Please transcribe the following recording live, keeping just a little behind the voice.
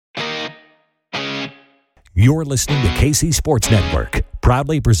You're listening to KC Sports Network,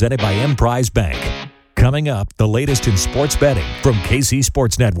 proudly presented by Emprise Bank. Coming up, the latest in sports betting from KC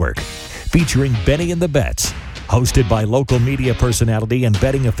Sports Network, featuring Benny and the Bets, hosted by local media personality and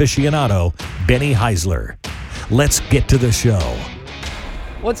betting aficionado, Benny Heisler. Let's get to the show.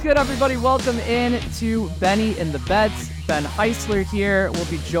 What's good, everybody? Welcome in to Benny and the Bets. Ben Heisler here. We'll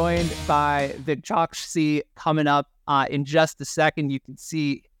be joined by Vic Chokshi coming up in just a second. You can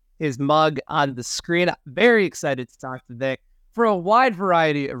see his mug on the screen. I'm very excited to talk to Vic for a wide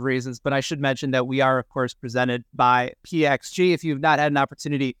variety of reasons, but I should mention that we are, of course, presented by PXG. If you've not had an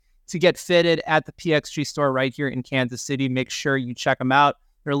opportunity to get fitted at the PXG store right here in Kansas City, make sure you check them out.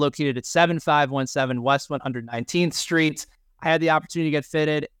 They're located at 7517 West 119th Street. I had the opportunity to get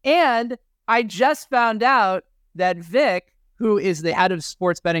fitted, and I just found out that Vic, who is the head of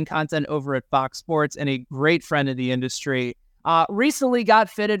sports betting content over at Fox Sports and a great friend of the industry, recently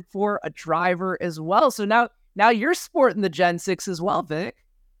got fitted for a driver as well. So now you're sporting the Gen 6 as well, Vic.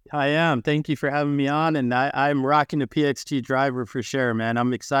 I am. Thank you for having me on, and I'm rocking the PXG driver for sure, man.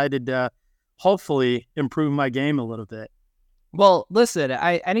 I'm excited to hopefully improve my game a little bit. Well, listen,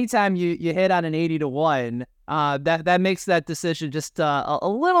 anytime you hit on an 80-1, that makes that decision just a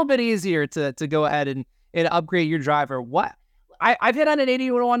little bit easier to go ahead and upgrade your driver. I've hit on an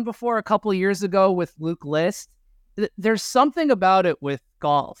 80-1 before a couple of years ago with Luke List. There's something about it with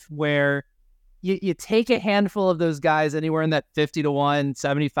golf where you take a handful of those guys anywhere in that 50-1,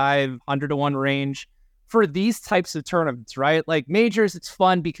 75, 100-1 range for these types of tournaments, right? Like majors, it's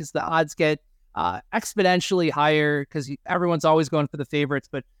fun because the odds get exponentially higher because everyone's always going for the favorites.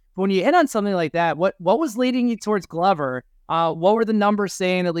 But when you hit on something like that, what was leading you towards Glover? What were the numbers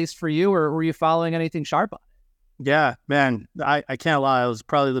saying, at least for you, or were you following anything sharp on it? Yeah, man, I can't lie. It was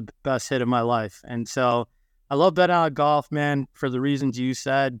probably the best hit of my life. And so I love betting on golf, man, for the reasons you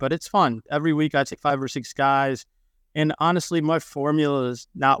said, but it's fun. Every week I take 5 or 6 guys. And honestly, my formula is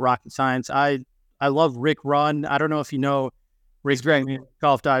not rocket science. I love Rick Run. I don't know if you know Rick's great.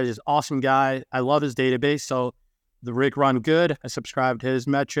 Golf Digest, awesome guy. I love his database. So the Rick Run good. I subscribe to his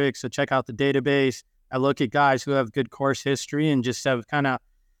metrics. So check out the database. I look at guys who have good course history and just have kind of,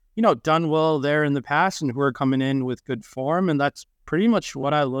 done well there in the past and who are coming in with good form. And that's pretty much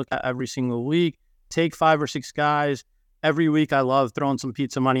what I look at every single week. Take 5 or 6 guys. Every week I love throwing some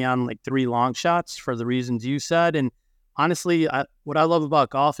pizza money on like 3 long shots for the reasons you said. And honestly, what I love about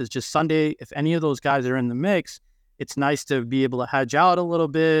golf is just Sunday, if any of those guys are in the mix, it's nice to be able to hedge out a little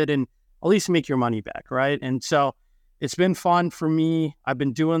bit and at least make your money back, right? And so it's been fun for me. I've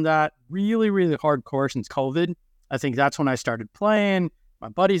been doing that really, really hardcore since COVID. I think that's when I started playing. My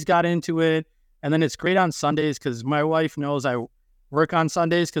buddies got into it. And then it's great on Sundays because my wife knows I work on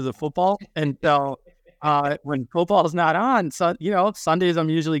Sundays because of football. And so when football is not on, Sundays I'm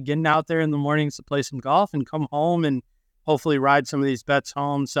usually getting out there in the mornings to play some golf and come home and hopefully ride some of these bets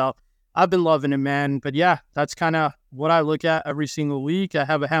home. So I've been loving it, man. But yeah, that's kind of what I look at every single week. I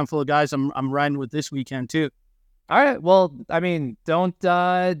have a handful of guys I'm riding with this weekend too. All right. Well, I mean, don't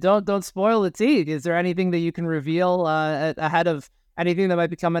spoil the tea. Is there anything that you can reveal ahead of anything that might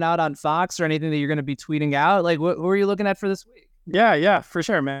be coming out on Fox or anything that you're going to be tweeting out? Like, who are you looking at for this week? Yeah, for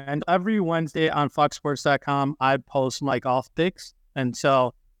sure, man. Every Wednesday on foxsports.com, I post my golf picks. And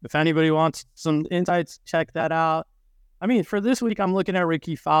so if anybody wants some insights, check that out. I mean, for this week, I'm looking at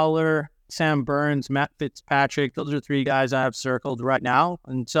Ricky Fowler, Sam Burns, Matt Fitzpatrick. Those are 3 guys I have circled right now.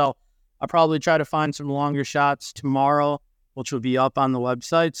 And so I'll probably try to find some longer shots tomorrow, which will be up on the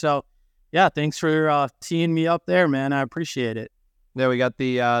website. So yeah, thanks for seeing me up there, man. I appreciate it. There we got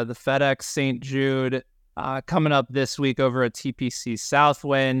the FedEx St. Jude coming up this week over at TPC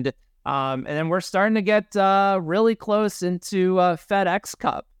Southwind. And then we're starting to get really close into FedEx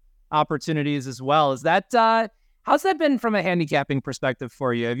Cup opportunities as well. Is that how's that been from a handicapping perspective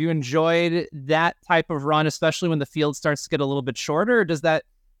for you? Have you enjoyed that type of run, especially when the field starts to get a little bit shorter? Or does that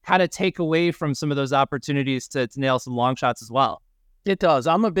kind of take away from some of those opportunities to nail some long shots as well? It does.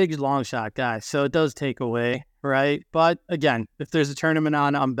 I'm a big long shot guy, so it does take away, right? But again, if there's a tournament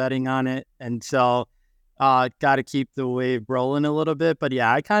on, I'm betting on it. And so got to keep the wave rolling a little bit. But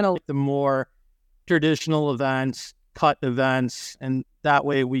yeah, I kind of like the more traditional events, cut events, and that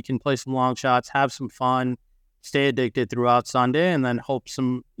way we can play some long shots, have some fun, stay addicted throughout Sunday, and then hope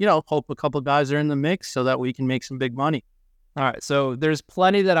a couple guys are in the mix so that we can make some big money. All right, so there's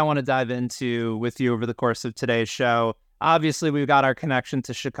plenty that I want to dive into with you over the course of today's show. Obviously, we've got our connection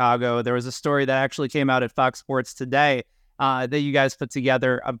to Chicago. There was a story that actually came out at Fox Sports today that you guys put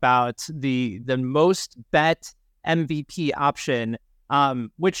together about the most bet MVP option,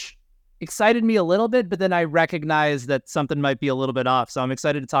 which excited me a little bit, but then I recognized that something might be a little bit off. So I'm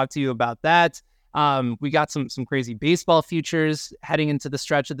excited to talk to you about that. We got some crazy baseball futures heading into the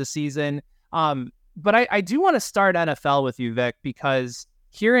stretch of the season. But I do want to start NFL with you, Vic, because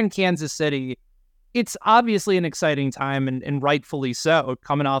here in Kansas City, it's obviously an exciting time and rightfully so,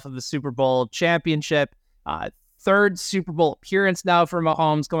 coming off of the Super Bowl championship, third Super Bowl appearance now for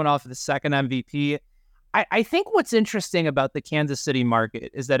Mahomes, going off of the second MVP. I think what's interesting about the Kansas City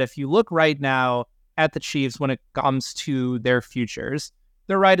market is that if you look right now at the Chiefs when it comes to their futures,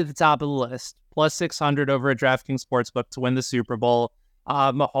 they're right at the top of the list, plus 600 over at DraftKings Sportsbook to win the Super Bowl.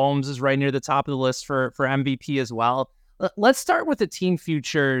 Mahomes is right near the top of the list for MVP as well. Let's start with the team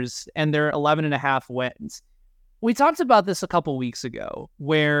futures and their 11.5 wins. We talked about this a couple weeks ago,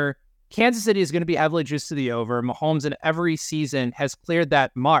 where Kansas City is going to be heavily juiced to the over. Mahomes in every season has cleared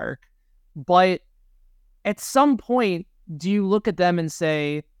that mark. But at some point, do you look at them and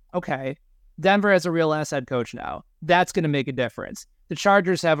say, okay, Denver has a real ass head coach now. That's going to make a difference. The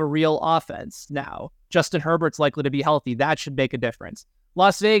Chargers have a real offense now. Justin Herbert's likely to be healthy. That should make a difference.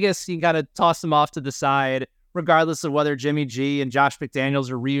 Las Vegas, you got to toss them off to the side, regardless of whether Jimmy G and Josh McDaniels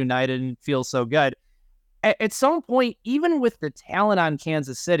are reunited and feel so good. At some point, even with the talent on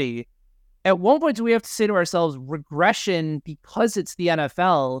Kansas City, at one point do we have to say to ourselves, regression, because it's the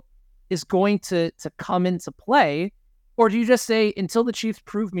NFL, is going to come into play? Or do you just say, until the Chiefs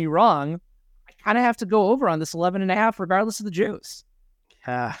prove me wrong, I kind of have to go over on this 11.5 regardless of the juice?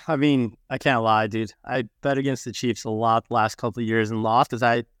 Yeah, I mean, I can't lie, dude. I bet against the Chiefs a lot the last couple of years and lost because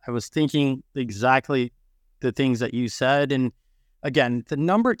I was thinking exactly the things that you said. And again, the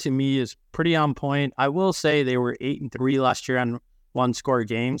number to me is pretty on point. I will say they were 8-3 last year on one-score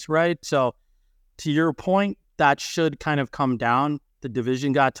games, right? So to your point, that should kind of come down. The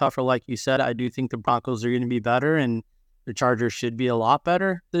division got tougher, like you said. I do think the Broncos are going to be better, and the Chargers should be a lot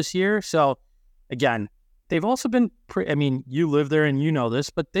better this year. So again, they've also been I mean, you live there and you know this,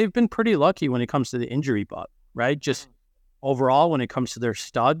 but they've been pretty lucky when it comes to the injury bug, right? Just overall when it comes to their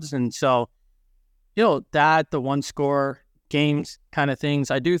studs. And so, the one-score games kind of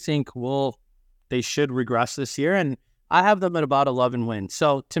things, I do think they should regress this year. And I have them at about 11 wins.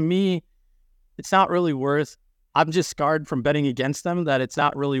 So to me, it's not really worth, I'm just scarred from betting against them, that it's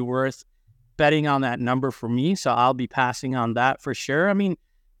not really worth betting on that number for me. So I'll be passing on that for sure. I mean,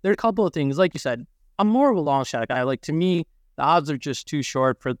 there are a couple of things, like you said, I'm more of a long shot guy. Like, to me, the odds are just too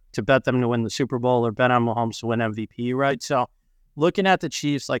short to bet them to win the Super Bowl or bet on Mahomes to win MVP, right? So looking at the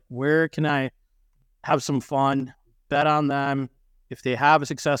Chiefs, like, where can I have some fun, bet on them? If they have a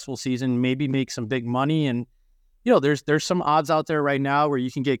successful season, maybe make some big money. And, there's some odds out there right now where you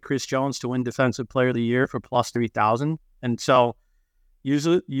can get Chris Jones to win Defensive Player of the Year for plus 3,000. And so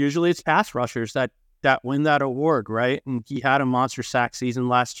usually it's pass rushers that win that award, right? And he had a monster sack season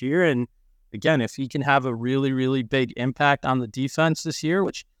last year. And again, if he can have a really, really big impact on the defense this year,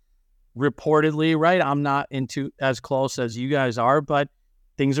 which reportedly, right, I'm not into as close as you guys are, but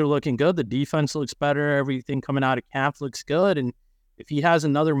things are looking good. The defense looks better. Everything coming out of camp looks good. And if he has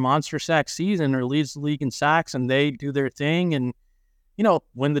another monster sack season or leads the league in sacks and they do their thing and,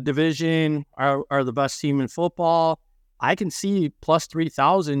 win the division, are the best team in football, I can see plus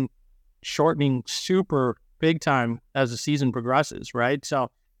 3,000 shortening super big time as the season progresses, right?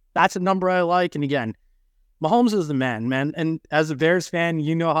 So that's a number I like. And again, Mahomes is the man. And as a Bears fan,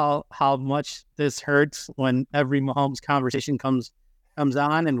 you know how much this hurts when every Mahomes conversation comes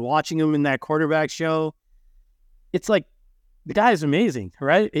on, and watching him in that quarterback show. It's like, the guy is amazing,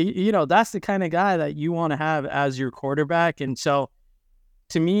 right? That's the kind of guy that you want to have as your quarterback. And so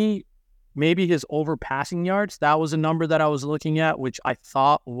to me, maybe his over passing yards, that was a number that I was looking at, which I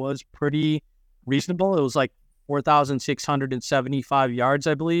thought was pretty reasonable. It was like 4,675 yards,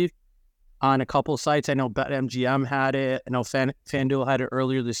 I believe, on a couple of sites. I know BetMGM had it. I know FanDuel had it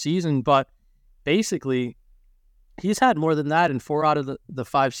earlier this season, but basically he's had more than that in 4 out of the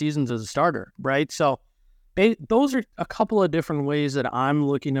 5 seasons as a starter, right? So those are a couple of different ways that I'm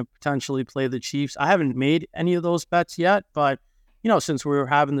looking to potentially play the Chiefs. I haven't made any of those bets yet, but, since we were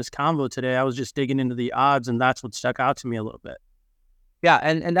having this convo today, I was just digging into the odds, and that's what stuck out to me a little bit. Yeah,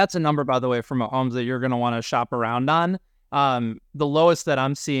 and that's a number, by the way, from Mahomes that you're going to want to shop around on. The lowest that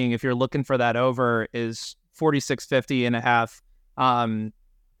I'm seeing, if you're looking for that over, is 46.50.5.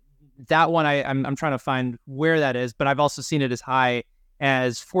 That one, I'm trying to find where that is, but I've also seen it as high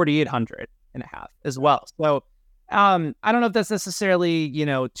as 4,800.5 as well. So I don't know if that's necessarily,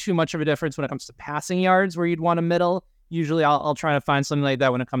 too much of a difference when it comes to passing yards where you'd want a middle. Usually I'll try to find something like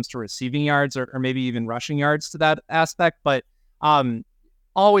that when it comes to receiving yards or maybe even rushing yards to that aspect. But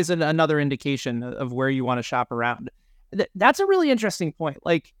always another indication of where you want to shop around. That's a really interesting point.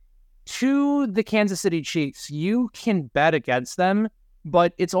 Like, to the Kansas City Chiefs, you can bet against them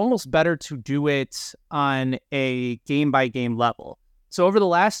but it's almost better to do it on a game-by-game level. So over the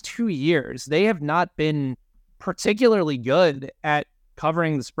last 2 years, they have not been particularly good at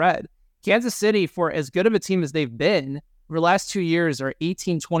covering the spread. Kansas City, for as good of a team as they've been, over the last 2 years are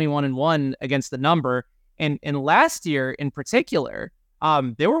 18-21-1 against the number. And last year in particular,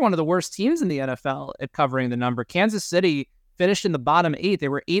 they were one of the worst teams in the NFL at covering the number. Kansas City finished in the bottom 8. They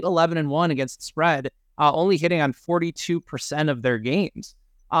were 8-11-1 against the spread, only hitting on 42% of their games.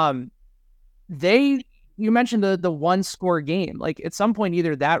 You mentioned the one-score game. Like, at some point,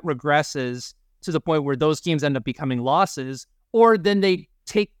 either that regresses to the point where those games end up becoming losses, or then they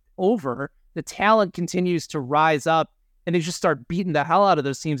take over. The talent continues to rise up, and they just start beating the hell out of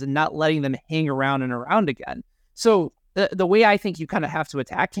those teams and not letting them hang around and around again. So the way I think you kind of have to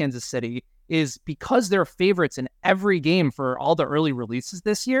attack Kansas City is because they're favorites in every game for all the early releases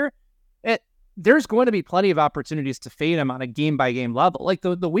this year, there's going to be plenty of opportunities to fade them on a game-by-game level. Like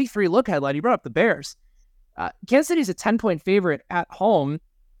the Week 3 look headline, you brought up the Bears. Kansas City's a 10-point favorite at home.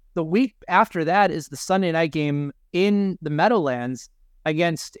 The week after that is the Sunday night game in the Meadowlands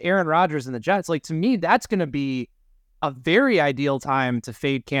against Aaron Rodgers and the Jets. Like, to me, that's going to be a very ideal time to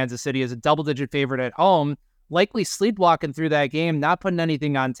fade Kansas City as a double-digit favorite at home, likely sleepwalking through that game, not putting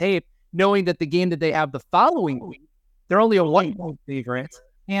anything on tape, knowing that the game that they have the following week, they're only a 1-point favorite.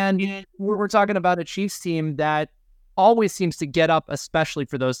 And we're talking about a Chiefs team that always seems to get up, especially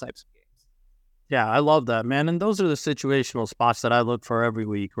for those types of games. Yeah, I love that, man. And those are the situational spots that I look for every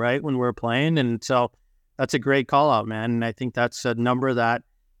week, right, when we're playing. And so that's a great call out, man. And I think that's a number that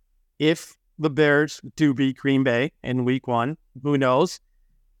if the Bears do beat Green Bay in week 1, who knows?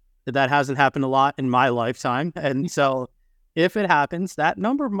 That hasn't happened a lot in my lifetime. And so if it happens, that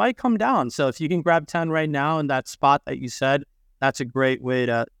number might come down. So if you can grab 10 right now in that spot that you said, that's a great way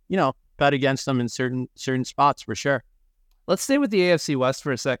to, bet against them in certain spots for sure. Let's stay with the AFC West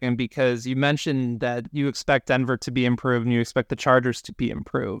for a second, because you mentioned that you expect Denver to be improved and you expect the Chargers to be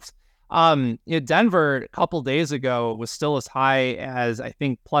improved. Denver a couple days ago was still as high as, I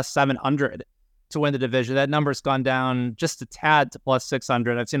think, plus 700 to win the division. That number's gone down just a tad to plus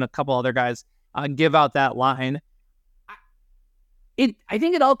 600. I've seen a couple other guys give out that line. I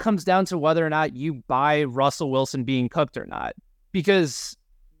think it all comes down to whether or not you buy Russell Wilson being cooked or not, because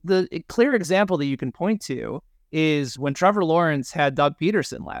the clear example that you can point to is when Trevor Lawrence had Doug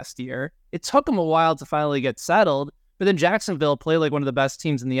Peterson last year. It took him a while to finally get settled, but then Jacksonville played like one of the best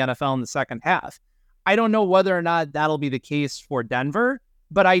teams in the NFL in the second half. I don't know whether or not that'll be the case for Denver,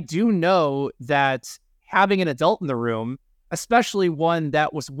 but I do know that having an adult in the room, especially one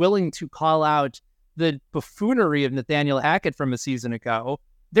that was willing to call out the buffoonery of Nathaniel Hackett from a season ago,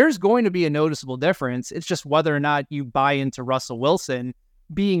 there's going to be a noticeable difference. It's just whether or not you buy into Russell Wilson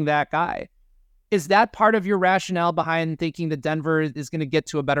being that guy. Is that part of your rationale behind thinking that Denver is going to get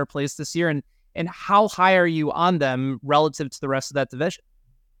to a better place this year? And how high are you on them relative to the rest of that division?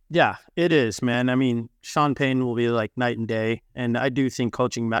 Yeah, it is, man. I mean, Sean Payton will be like night and day. And I do think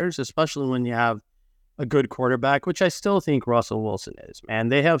coaching matters, especially when you have a good quarterback, which I still think Russell Wilson is, man.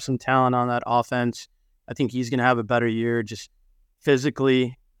 They have some talent on that offense. I think he's going to have a better year just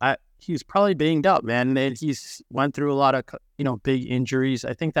physically. He's probably banged up, man. And he's went through a lot of, big injuries.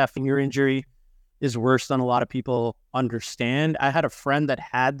 I think that finger injury is worse than a lot of people understand. I had a friend that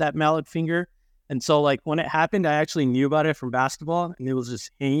had that mallet finger. And so, like, when it happened, I actually knew about it from basketball, and it was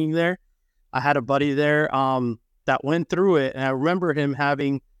just hanging there. I had a buddy there that went through it, and I remember him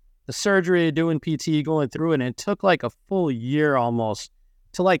having the surgery, doing PT, going through it, and it took like a full year almost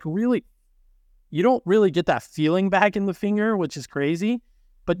to like really, you don't really get that feeling back in the finger, which is crazy,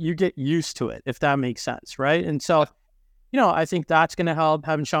 but you get used to it, if that makes sense, right? And so, I think that's going to help.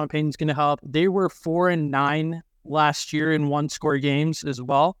 Having Sean Payton's going to help. They were 4-9 last year in one-score games as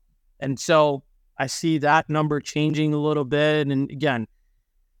well. And so I see that number changing a little bit. And again,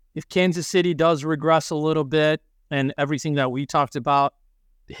 if Kansas City does regress a little bit and everything that we talked about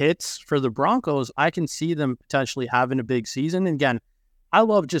hits for the Broncos, I can see them potentially having a big season. And again, I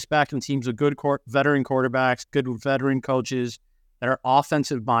love just backing teams with good veteran quarterbacks, good veteran coaches that are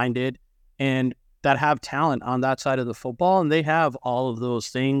offensive-minded and that have talent on that side of the football, and they have all of those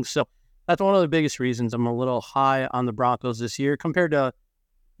things. So that's one of the biggest reasons I'm a little high on the Broncos this year compared to,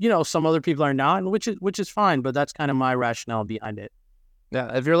 some other people are not, which is fine, but that's kind of my rationale behind it.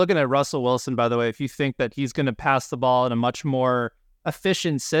 Yeah, if you're looking at Russell Wilson, by the way, if you think that he's going to pass the ball in a much more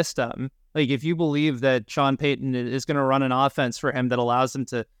efficient system, like if you believe that Sean Payton is going to run an offense for him that allows him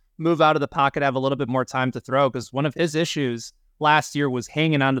to move out of the pocket, have a little bit more time to throw, because one of his issues last year was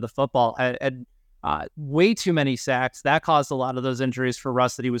hanging onto the football, had way too many sacks. That caused a lot of those injuries for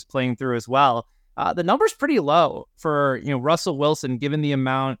Russ that he was playing through as well. the number's pretty low for Russell Wilson, given the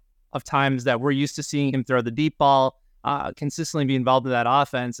amount of times that we're used to seeing him throw the deep ball, consistently be involved in that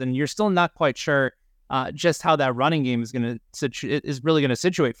offense, and you're still not quite sure just how that running game is really going to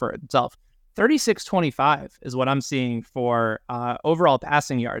situate for itself. 36.25 is what I'm seeing for overall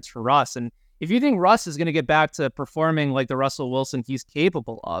passing yards for Russ. And if you think Russ is going to get back to performing like the Russell Wilson he's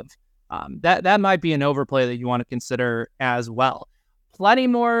capable of, that might be an overplay that you want to consider as well. Plenty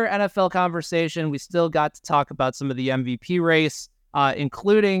more NFL conversation. We still got to talk about some of the MVP race,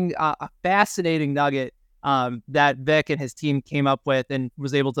 including a fascinating nugget that Vic and his team came up with and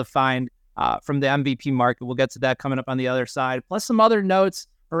was able to find from the MVP market. We'll get to that coming up on the other side, plus some other notes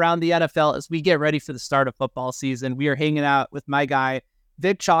around the NFL as we get ready for the start of football season. We are hanging out with my guy,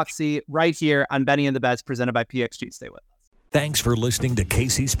 Vic Chokshi, right here on Benny and the Bets, presented by PXG. Stay with us. Thanks for listening to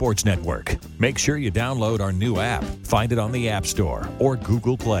KC Sports Network. Make sure you download our new app. Find it on the App Store or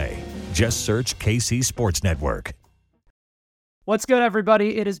Google Play. Just search KC Sports Network. What's good,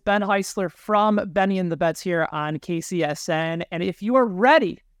 everybody? It is Ben Heisler from Benny and the Bets here on KCSN. And if you are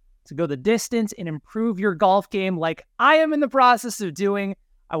ready to go the distance and improve your golf game like I am in the process of doing,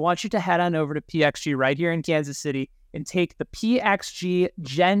 I want you to head on over to PXG right here in Kansas City and take the PXG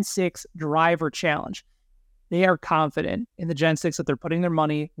Gen 6 Driver Challenge. They are confident in the Gen 6 that they're putting their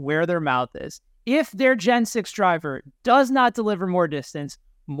money where their mouth is. If their Gen 6 driver does not deliver more distance,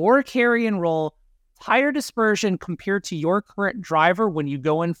 more carry and roll, higher dispersion compared to your current driver when you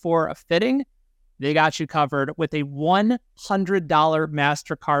go in for a fitting, they got you covered with a $100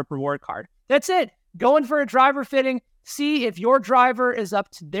 MasterCard reward card. That's it. Go in for a driver fitting. See if your driver is up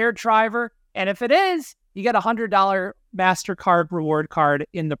to their driver. And if it is, you get a $100 MasterCard reward card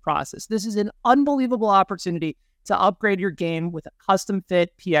in the process. This is an unbelievable opportunity to upgrade your game with a custom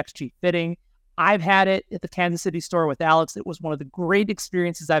fit PXG fitting. I've had it at the Kansas City store with Alex. It was one of the great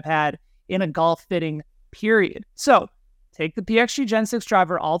experiences I've had in a golf fitting, period. So take the PXG Gen 6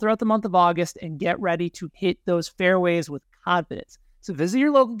 driver all throughout the month of August and get ready to hit those fairways with confidence. So visit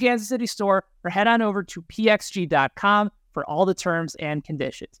your local Kansas City store or head on over to pxg.com for all the terms and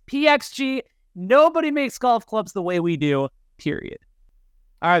conditions. PXG, nobody makes golf clubs the way we do, period.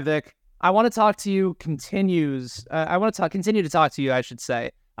 All right, Vic, I want to talk to you continue to talk to you, I should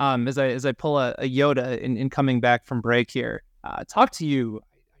say, as I pull a Yoda in coming back from break here. Talk to you,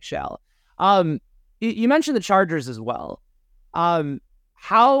 I shall. You mentioned the Chargers as well.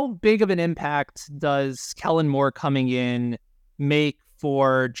 How big of an impact does Kellen Moore coming in make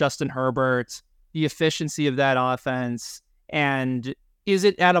for Justin Herbert, the efficiency of that offense? And is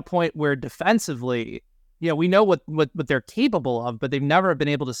it at a point where defensively, we know what they're capable of, but they've never been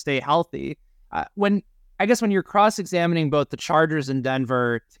able to stay healthy? When you're cross-examining both the Chargers and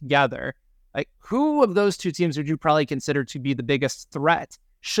Denver together, like, who of those two teams would you probably consider to be the biggest threat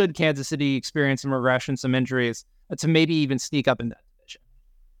should Kansas City experience some regression, some injuries, to maybe even sneak up in that division?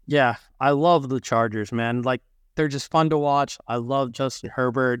 Yeah, I love the Chargers, man. Like, they're just fun to watch. I love Justin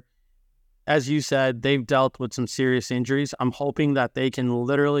Herbert. As you said, they've dealt with some serious injuries. I'm hoping that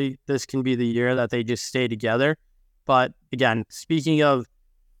this can be the year that they just stay together. But again, speaking of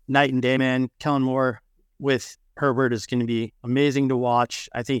night and day, man, Kellen Moore with Herbert is going to be amazing to watch.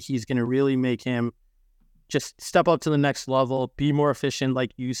 I think he's going to really make him just step up to the next level, be more efficient,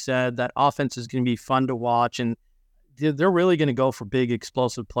 like you said. That offense is going to be fun to watch, and they're really going to go for big,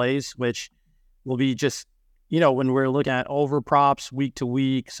 explosive plays, which will be just, when we're looking at over props week to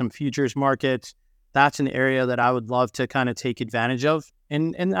week, some futures markets, that's an area that I would love to kind of take advantage of.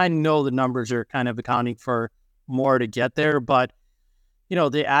 And I know the numbers are kind of accounting for more to get there, but,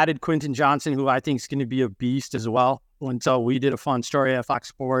 they added Quentin Johnson, who I think is going to be a beast as well. And so we did a fun story at Fox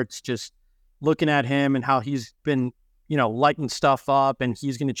Sports, just looking at him and how he's been, lighting stuff up, and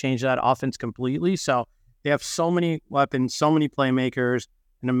he's going to change that offense completely. So they have so many weapons, so many playmakers,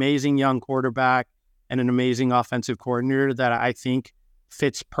 an amazing young quarterback, and an amazing offensive coordinator that I think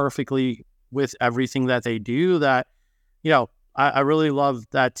fits perfectly with everything that they do. That, I really love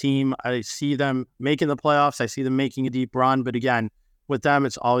that team. I see them making the playoffs. I see them making a deep run. But again, with them,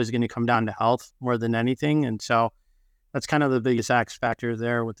 it's always going to come down to health more than anything. And so that's kind of the biggest X factor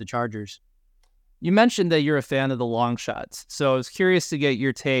there with the Chargers. You mentioned that you're a fan of the long shots. So I was curious to get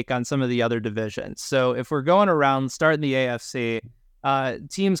your take on some of the other divisions. So if we're going around, starting the AFC,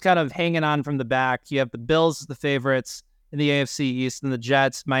 teams kind of hanging on from the back. You have the Bills, the favorites in the AFC East, and the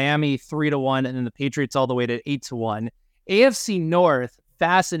Jets, Miami 3-1, and then the Patriots all the way to 8-1. AFC North,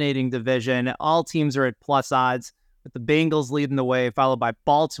 fascinating division. All teams are at plus odds, with the Bengals leading the way, followed by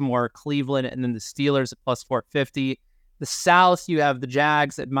Baltimore, Cleveland, and then the Steelers at plus 450. The South, you have the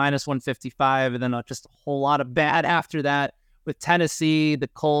Jags at minus 155, and then just a whole lot of bad after that, with Tennessee, the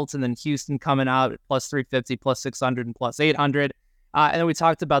Colts, and then Houston coming out at plus 350, plus 600, and plus 800. And then we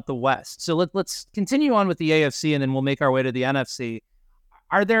talked about the West. So let's continue on with the AFC, and then we'll make our way to the NFC.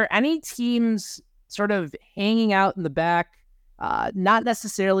 Are there any teams sort of hanging out in the back, not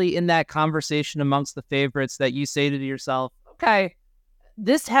necessarily in that conversation amongst the favorites, that you say to yourself, okay,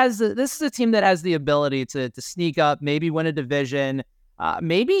 this is a team that has the ability to sneak up, maybe win a division,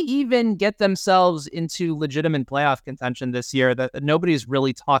 maybe even get themselves into legitimate playoff contention this year that nobody's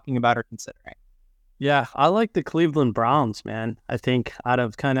really talking about or considering? Yeah, I like the Cleveland Browns, man. I think out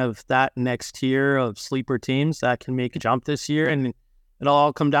of kind of that next tier of sleeper teams that can make a jump this year, and it'll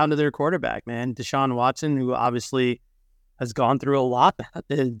all come down to their quarterback, man. Deshaun Watson, who obviously has gone through a lot,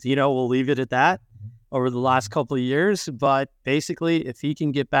 we'll leave it at that over the last couple of years. But basically, if he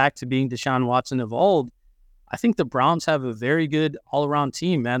can get back to being Deshaun Watson of old, I think the Browns have a very good all-around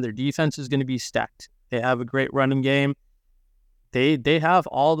team, man. Their defense is going to be stacked. They have a great running game. They have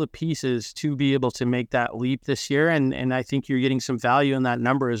all the pieces to be able to make that leap this year, and I think you're getting some value in that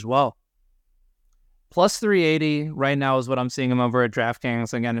number as well. Plus 380 right now is what I'm seeing them over at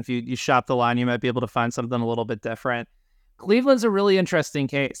DraftKings. Again, if you shop the line, you might be able to find something a little bit different. Cleveland's a really interesting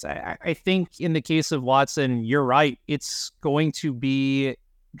case. I think in the case of Watson, you're right. It's going to be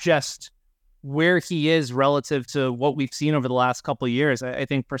just where he is relative to what we've seen over the last couple of years. I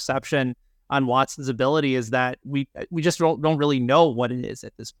think perception on Watson's ability is that we just don't really know what it is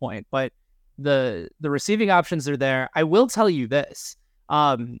at this point. But the receiving options are there. I will tell you this.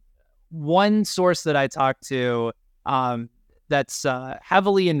 One source that I talked to that's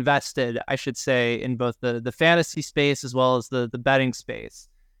heavily invested, I should say, in both the fantasy space as well as the betting space,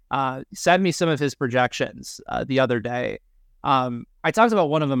 sent me some of his projections the other day. I talked about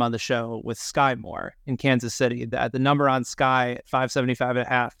one of them on the show with Sky Moore in Kansas City. The number on Sky at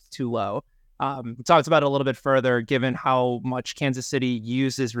 575.5 is too low. We talked about it a little bit further, given how much Kansas City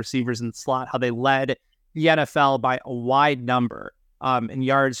uses receivers in the slot, how they led the NFL by a wide number in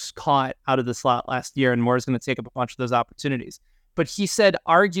yards caught out of the slot last year, and Moore is going to take up a bunch of those opportunities. But he said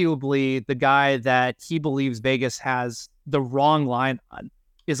arguably the guy that he believes Vegas has the wrong line on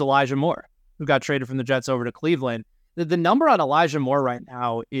is Elijah Moore, who got traded from the Jets over to Cleveland. The number on Elijah Moore right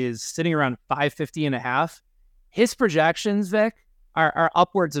now is sitting around 550.5. His projections, Vic, are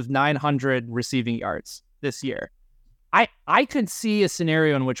upwards of 900 receiving yards this year. I could see a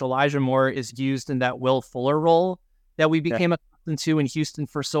scenario in which Elijah Moore is used in that Will Fuller role that we became accustomed to in Houston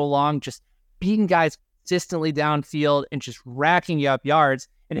for so long, just beating guys consistently downfield and just racking you up yards.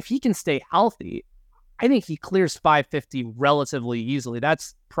 And if he can stay healthy, I think he clears 550 relatively easily.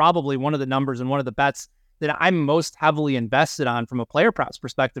 That's probably one of the numbers and one of the bets that I'm most heavily invested on from a player props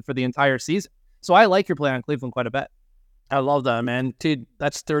perspective for the entire season. So I like your play on Cleveland quite a bit. I love that, man. Dude,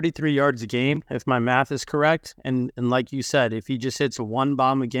 that's 33 yards a game, if my math is correct. And like you said, if he just hits one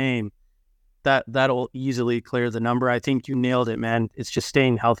bomb a game, that'll easily clear the number. I think you nailed it, man. It's just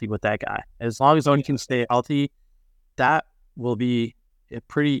staying healthy with that guy. As long as he can stay healthy, that will be a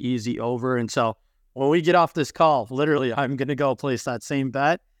pretty easy over. And so when we get off this call, literally, I'm going to go place that same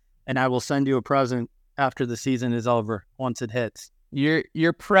bet, and I will send you a present after the season is over once it hits.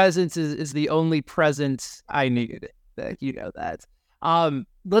 Your presence is the only present I need. You know that.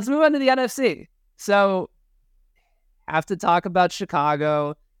 Let's move on to the NFC. So have to talk about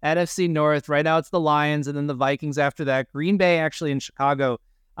Chicago, NFC North. Right now it's the Lions and then the Vikings after that. Green Bay actually in Chicago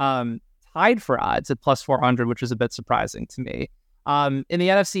tied for odds at plus 400, which is a bit surprising to me. In the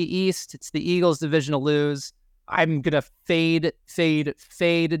NFC East, it's the Eagles division to lose. I'm going to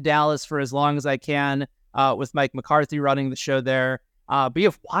fade Dallas for as long as I can with Mike McCarthy running the show there. But you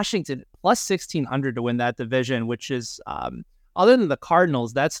have Washington plus 1,600 to win that division, which is, other than the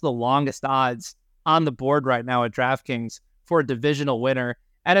Cardinals, that's the longest odds on the board right now at DraftKings for a divisional winner.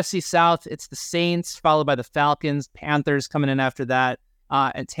 NFC South, it's the Saints, followed by the Falcons, Panthers coming in after that,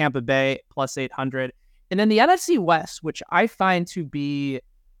 and Tampa Bay plus 800. And then the NFC West, which I find to be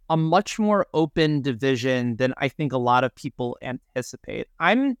a much more open division than I think a lot of people anticipate.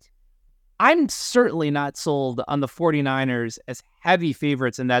 I'm certainly not sold on the 49ers as heavy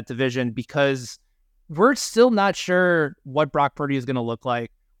favorites in that division because we're still not sure what Brock Purdy is going to look like,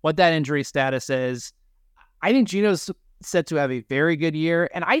 what that injury status is. I think Geno's set to have a very good year,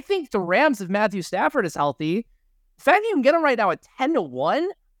 and I think the Rams, if Matthew Stafford is healthy, the fact you can get him right now at 10-1,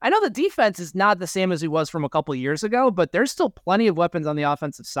 I know the defense is not the same as he was from a couple of years ago, but there's still plenty of weapons on the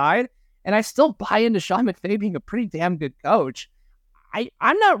offensive side, and I still buy into Sean McVay being a pretty damn good coach.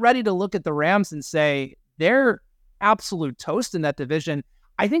 I'm not ready to look at the Rams and say they're absolute toast in that division.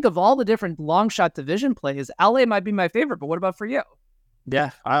 I think of all the different long shot division plays, LA might be my favorite, but what about for you?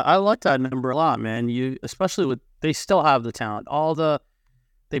 Yeah, I like that number a lot, man. Especially with, they still have the talent.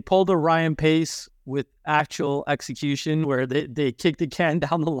 They pulled a Ryan Pace with actual execution where they kicked the can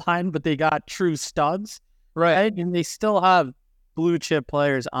down the line, but they got true studs, right? And they still have blue chip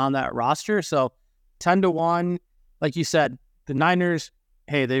players on that roster. So 10-1, like you said, the Niners,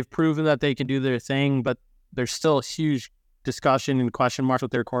 hey, they've proven that they can do their thing, but there's still a huge discussion and question marks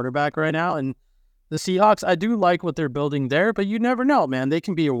with their quarterback right now. And the Seahawks, I do like what they're building there, but you never know, man. They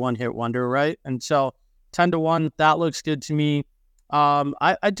can be a one-hit wonder, right? And so 10-1, that looks good to me.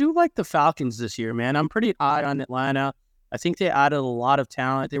 I do like the Falcons this year, man. I'm pretty high on Atlanta. I think they added a lot of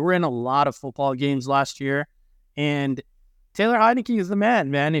talent. They were in a lot of football games last year. And Taylor Heinicke is the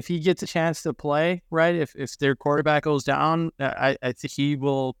man. If he gets a chance to play, right, if their quarterback goes down, I think he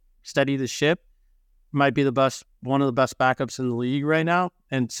will steady the ship. Might be one of the best backups in the league right now.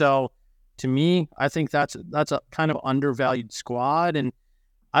 And so, to me, I think that's a kind of undervalued squad. And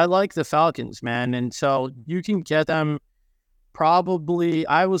I like the Falcons, man. And so you can get them probably.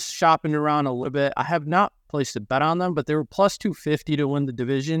 I was shopping around a little bit. I have not placed a bet on them, but they were plus 250 to win the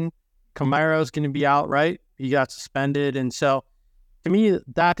division. Camaro's going to be out, right? He got suspended. And so to me,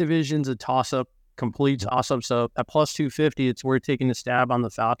 that division's a toss-up, complete toss-up. So at plus 250, it's worth taking a stab on the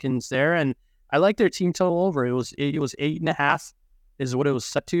Falcons there. And I like their team total over. It was 8.5 is what it was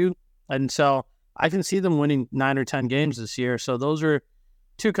set to. And so I can see them winning 9 or 10 games this year. So those are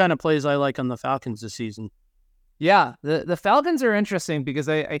two kind of plays I like on the Falcons this season. Yeah, the Falcons are interesting because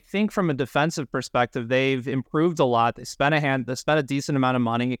I think from a defensive perspective, they've improved a lot. They spent a decent amount of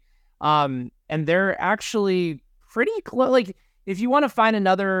money. And they're actually pretty close. Like, if you want to find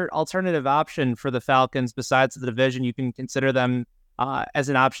another alternative option for the Falcons besides the division, you can consider them as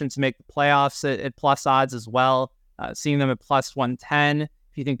an option to make the playoffs at plus odds as well. Seeing them at plus 110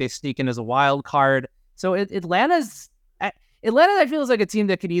 if you think they sneak in as a wild card. So Atlanta, I feel, is like a team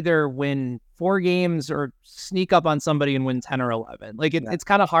that could either win 4 games or sneak up on somebody and win 10 or 11. Like, it's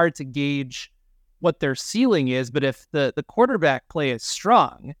kind of hard to gauge what their ceiling is, but if the quarterback play is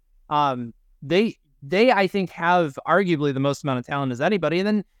strong, they I think have arguably the most amount of talent as anybody. And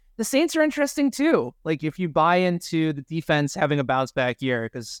then the Saints are interesting too. Like, if you buy into the defense having a bounce back year,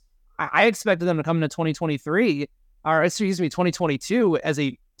 because I expected them to come into 2022 as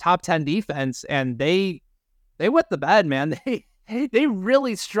a top 10 defense, and they wet the bed, man. They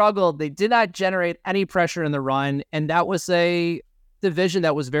really struggled. They did not generate any pressure in the run, and that was a division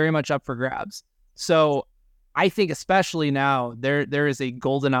that was very much up for grabs. So I think especially now there is a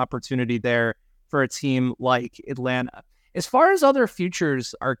golden opportunity there for a team like Atlanta. As far as other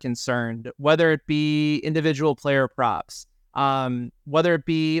futures are concerned, whether it be individual player props, whether it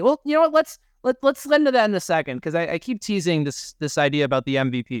be, well, you know what, let's lend to that in a second, because I keep teasing this idea about the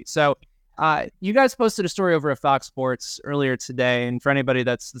MVP. So you guys posted a story over at Fox Sports earlier today, and for anybody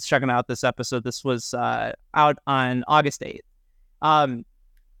that's checking out this episode, this was out on August 8th.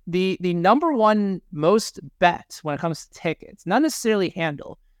 The number one most bet when it comes to tickets, not necessarily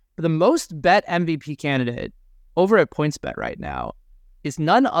handle, but the most bet MVP candidate over at PointsBet right now is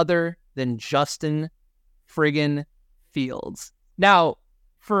none other than Justin friggin' Fields. Now,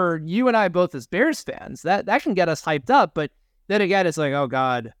 for you and I both as Bears fans, that can get us hyped up, but then again, it's like, oh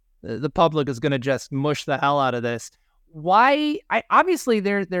God, the public is going to just mush the hell out of this. Why? Obviously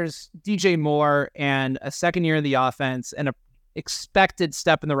there's DJ Moore and a second year in the offense and a expected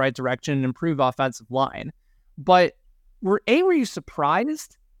step in the right direction and improve offensive line. But were you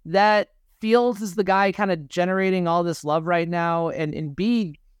surprised that Fields is the guy kind of generating all this love right now? And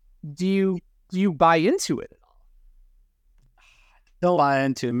B, do you buy into it at all? Don't buy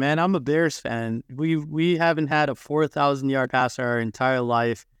into it, man. I'm a Bears fan. We haven't had a 4,000-yard passer our entire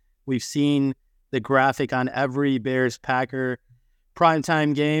life. We've seen the graphic on every Bears-Packer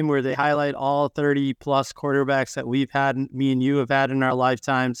primetime game where they highlight all 30-plus quarterbacks that me and you have had in our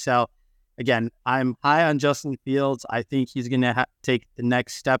lifetime. So, again, I'm high on Justin Fields. I think he's going to take the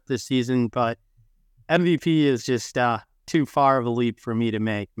next step this season, but MVP is just too far of a leap for me to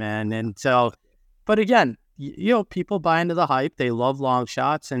make, man. And so, but again, people buy into the hype. They love long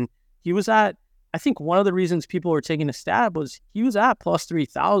shots, and he was at, I think one of the reasons people were taking a stab was he was at plus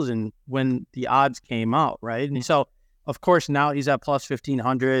 3,000 when the odds came out, right? And so, of course, now he's at plus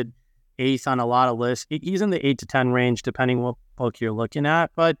 1,500, 8th on a lot of lists. He's in the 8 to 10 range, depending what book you're looking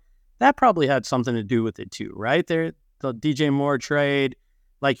at, but that probably had something to do with it too, right? The DJ Moore trade,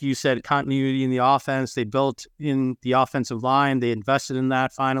 like you said, continuity in the offense. They built in the offensive line. They invested in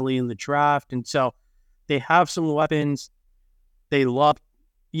that finally in the draft. And so they have some weapons. They love,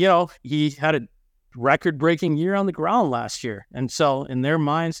 he had a record-breaking year on the ground last year. And so in their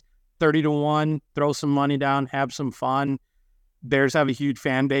minds, 30-1, throw some money down, have some fun. Bears have a huge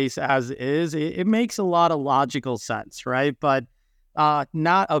fan base as is. It makes a lot of logical sense, right? But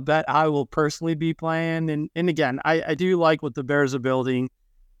not a bet I will personally be playing. And again, I do like what the Bears are building.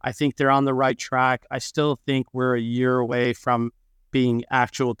 I think they're on the right track. I still think we're a year away from being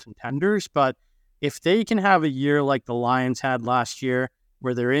actual contenders. But if they can have a year like the Lions had last year,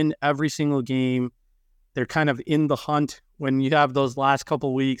 where they're in every single game, they're kind of in the hunt when you have those last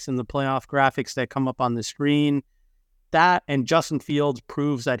couple weeks and the playoff graphics that come up on the screen, that and Justin Fields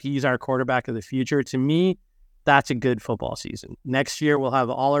proves that he's our quarterback of the future. To me, that's a good football season. Next year, we'll have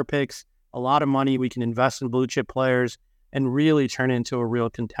all our picks, a lot of money. We can invest in blue chip players and really turn into a real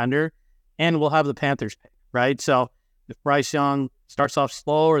contender. And we'll have the Panthers pick, right? So if Bryce Young starts off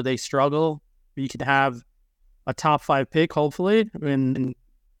slow or they struggle, we could have a top 5 pick, hopefully. And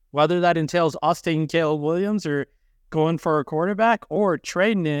whether that entails us taking Caleb Williams or going for a quarterback or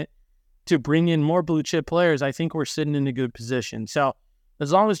trading it to bring in more blue chip players, I think we're sitting in a good position. So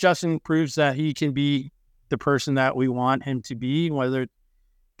as long as Justin proves that he can be the person that we want him to be, whether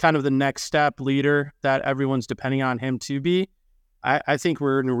kind of the next step leader that everyone's depending on him to be, I think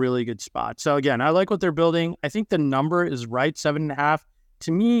we're in a really good spot. So again, I like what they're building. I think the number is right, 7.5.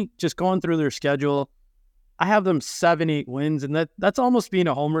 To me, just going through their schedule, I have them 7-8 wins, and that's almost being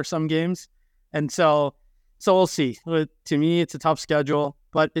a homer some games. And so we'll see. To me, it's a tough schedule,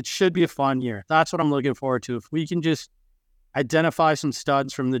 but it should be a fun year. That's what I'm looking forward to. If we can just identify some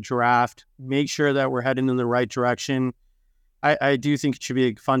studs from the draft, make sure that we're heading in the right direction, I do think it should be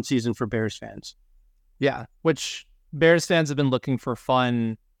a fun season for Bears fans. Yeah, which Bears fans have been looking for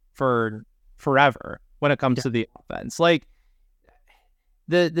fun for forever when it comes to the offense. Like,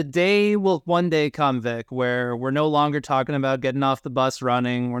 the day will one day come, Vic, where we're no longer talking about getting off the bus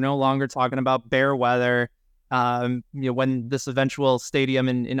running. We're no longer talking about bear weather. When this eventual stadium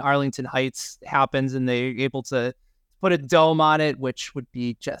in Arlington Heights happens and they're able to put a dome on it, which would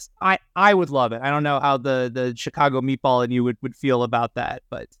be just, I would love it. I don't know how the Chicago meatball in you would feel about that,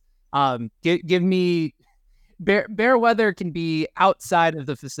 but give me bear weather can be outside of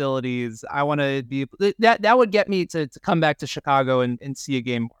the facilities. I want to be that would get me to come back to Chicago and see a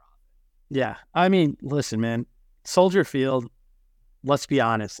game more often. Yeah. I mean, listen, man, Soldier Field, let's be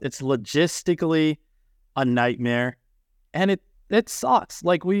honest, it's logistically a nightmare, and it sucks.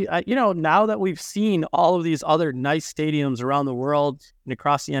 Like now that we've seen all of these other nice stadiums around the world and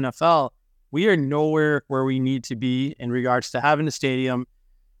across the NFL, we are nowhere where we need to be in regards to having a stadium,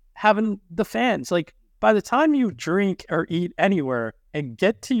 having the fans. Like, by the time you drink or eat anywhere and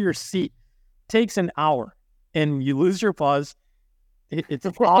get to your seat, takes an hour, and you lose your buzz. It's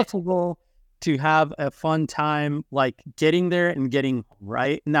possible to have a fun time, like getting there and getting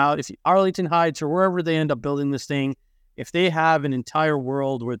right. Now, if Arlington Heights or wherever they end up building this thing, if they have an entire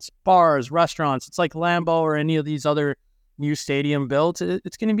world where it's bars, restaurants, it's like Lambeau or any of these other new stadium builds,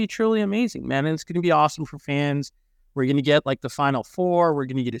 it's going to be truly amazing, man. And it's going to be awesome for fans. We're going to get like the Final Four. We're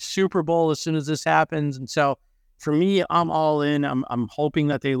going to get a Super Bowl as soon as this happens. And so for me, I'm all in. I'm hoping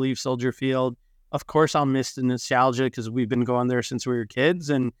that they leave Soldier Field. Of course, I'll miss the nostalgia because we've been going there since we were kids,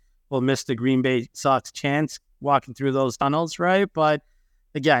 and we'll miss the Green Bay Sox chants walking through those tunnels, right? But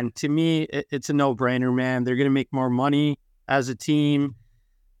again, to me, it's a no-brainer, man. They're going to make more money as a team.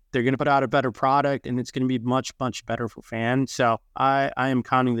 They're going to put out a better product, and it's going to be much, much better for fans. So I am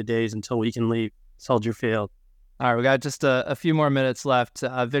counting the days until we can leave Soldier Field. All right, we got just a few more minutes left.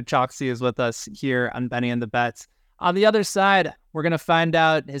 Vic Chokshi is with us here on Benny and the Bets. On the other side, we're going to find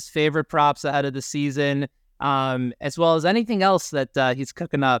out his favorite props ahead of the season, as well as anything else that he's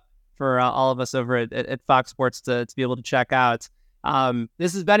cooking up for all of us over at Fox Sports to be able to check out.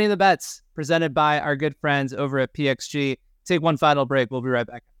 This is Benny and the Bets, presented by our good friends over at PXG. Take one final break. We'll be right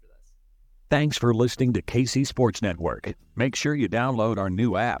back after this. Thanks for listening to KC Sports Network. Make sure you download our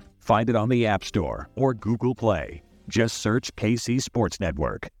new app. Find it on the App Store or Google Play. Just search KC Sports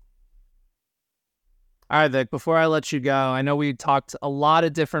Network. All right, Vic, before I let you go, I know we talked a lot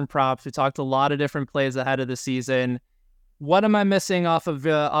of different props. We talked a lot of different plays ahead of the season. What am I missing off of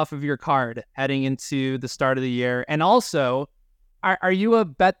your card heading into the start of the year? And also, are you a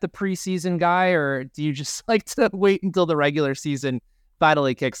bet the preseason guy, or do you just like to wait until the regular season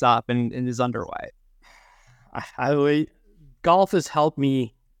finally kicks off and is underway? I wait. Golf has helped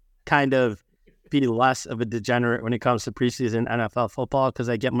me kind of be less of a degenerate when it comes to preseason NFL football because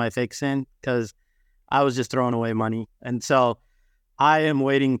I get my fix in because I was just throwing away money. And so I am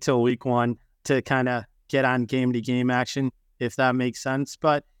waiting till week 1 to kind of get on game-to-game action, if that makes sense.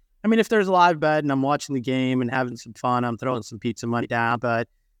 But, I mean, if there's a live bet and I'm watching the game and having some fun, I'm throwing some pizza money down. But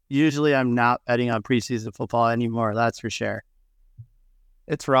usually I'm not betting on preseason football anymore, that's for sure.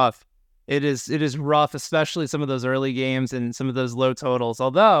 It's rough. It is rough, especially some of those early games and some of those low totals.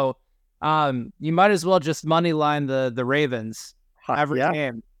 Although, you might as well just money line the Ravens every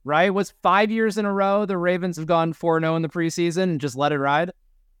game, right? Was 5 years in a row the Ravens have gone 4-0 in the preseason and just let it ride?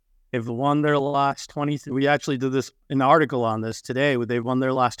 They've won their last 20. We actually did this an article on this today. They've won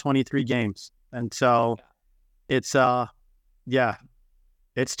their last 23 games, and so it's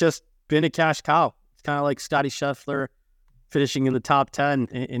it's just been a cash cow. It's kind of like Scotty Scheffler finishing in the top 10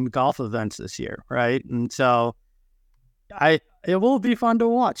 in golf events this year, right? And so it will be fun to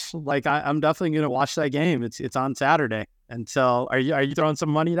watch. Like I'm definitely going to watch that game. It's on Saturday. And so are you throwing some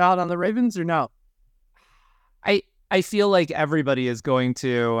money out on the Ravens or no? I feel like everybody is going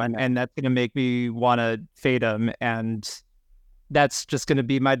to, and that's going to make me want to fade them, and that's just going to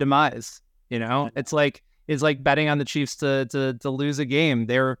be my demise. You know, it's like betting on the Chiefs to lose a game.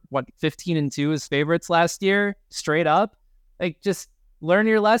 They were 15-2 as favorites last year, straight up. Like, just learn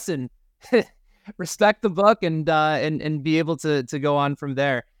your lesson, respect the book, and be able to go on from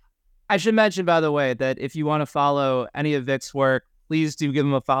there. I should mention, by the way, that if you want to follow any of Vic's work, please do give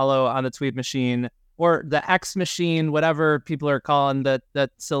him a follow on the Tweet Machine or the X Machine, whatever people are calling that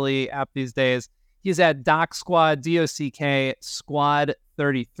silly app these days. He's at Doc Squad, DOCK Squad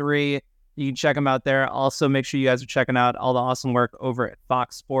 33. You can check him out there. Also, make sure you guys are checking out all the awesome work over at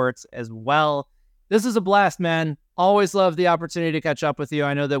Fox Sports as well. This is a blast, man. Always love the opportunity to catch up with you.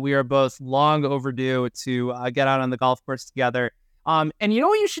 I know that we are both long overdue to get out on the golf course together. And you know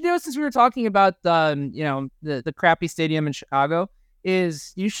what you should do, since we were talking about the crappy stadium in Chicago,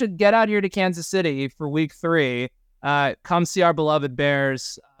 is you should get out here to Kansas City for week 3. Come see our beloved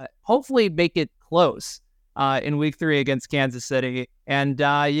Bears. Hopefully make it close in week 3 against Kansas City. And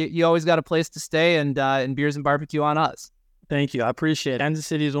you always got a place to stay, and beers and barbecue on us. Thank you. I appreciate it. Kansas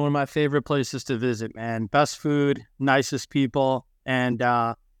City is one of my favorite places to visit, man. Best food, nicest people, and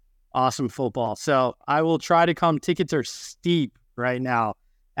awesome football. So I will try to come. Tickets are steep right now,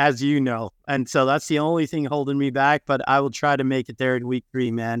 as you know. And so that's the only thing holding me back, but I will try to make it there in week 3,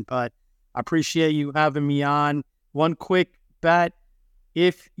 man. But I appreciate you having me on. One quick bet.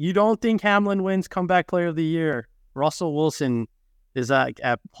 If you don't think Hamlin wins Comeback Player of the Year, Russell Wilson is at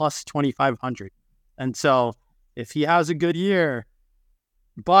plus 2,500. And so if he has a good year,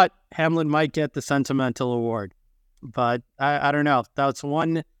 but Hamlin might get the sentimental award. But I don't know. That's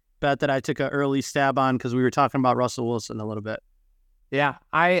one bet that I took an early stab on because we were talking about Russell Wilson a little bit. Yeah,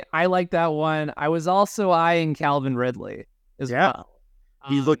 I like that one. I was also eyeing Calvin Ridley as well.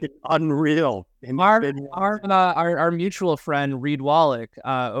 He's looking unreal. Our mutual friend Reed Wallach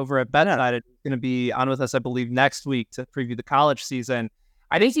over at Bedside is going to be on with us, I believe, next week to preview the college season.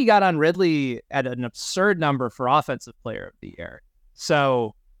 I think he got on Ridley at an absurd number for Offensive Player of the Year.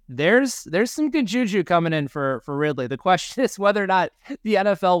 So there's some good juju coming in for Ridley. The question is whether or not the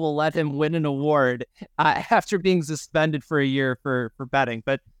NFL will let him win an award after being suspended for a year for betting.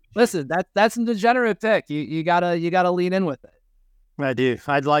 But listen, that's a degenerate pick. You gotta lean in with it. I do.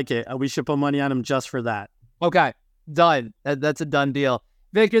 I'd like it. We should put money on him just for that. Okay, done. That's a done deal.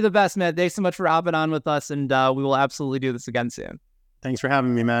 Vic, you're the best, man. Thanks so much for hopping on with us, and we will absolutely do this again soon. Thanks for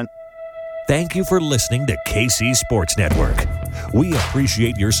having me, man. Thank you for listening to KC Sports Network. We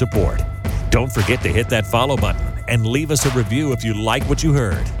appreciate your support. Don't forget to hit that follow button and leave us a review if you like what you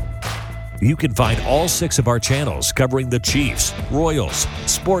heard. You can find all 6 of our channels covering the Chiefs, Royals,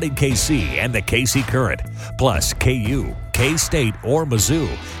 Sporting KC, and the KC Current, plus KU, K-State, or Mizzou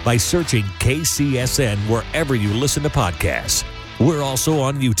by searching KCSN wherever you listen to podcasts. We're also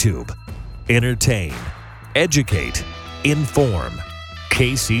on YouTube. Entertain, educate, inform.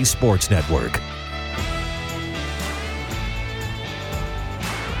 KC Sports Network.